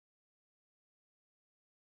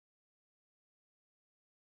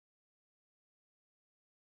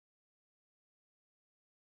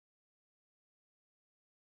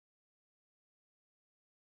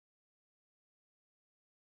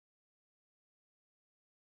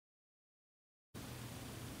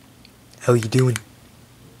How you doing?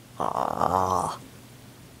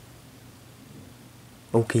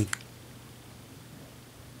 Okay.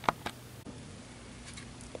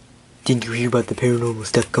 Didn't you hear about the paranormal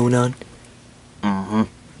stuff going on? Mm-hmm.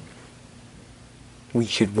 We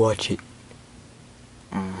should watch it.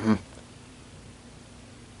 Mm-hmm.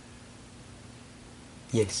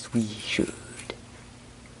 Yes, we should.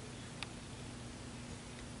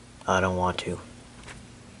 I don't want to.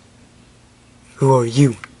 Who are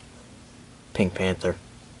you? Pink Panther.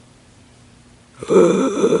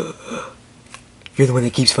 You're the one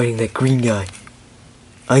that keeps fighting that green guy.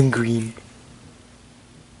 I'm green.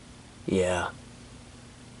 Yeah.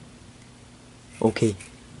 Okay.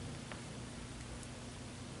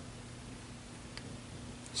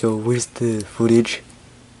 So where's the footage?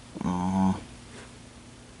 Mm-hmm.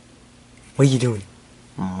 What are you doing?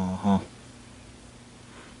 Mm-hmm.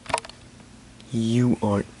 You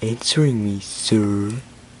aren't answering me, sir.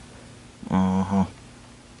 Mm-hmm.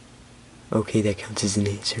 Okay, that counts as an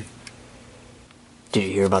answer. Did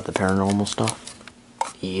you hear about the paranormal stuff?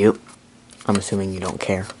 Yep. I'm assuming you don't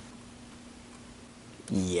care.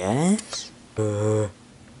 Yes?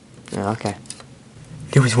 Okay.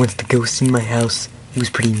 There was once the ghost in my house. He was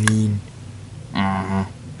pretty mean. Mm-hmm.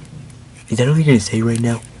 Is that all you're gonna say right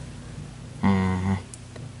now? Mm-hmm.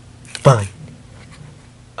 Fine.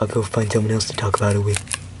 I'll go find someone else to talk about it with.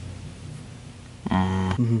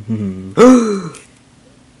 Mm-hmm.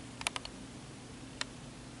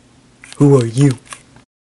 Who are you?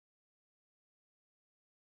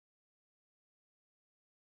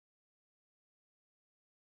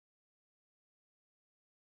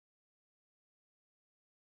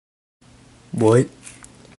 What?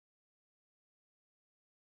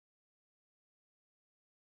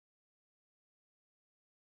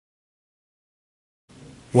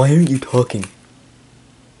 Why aren't you talking?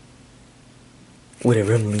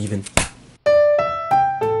 Whatever, I'm leaving.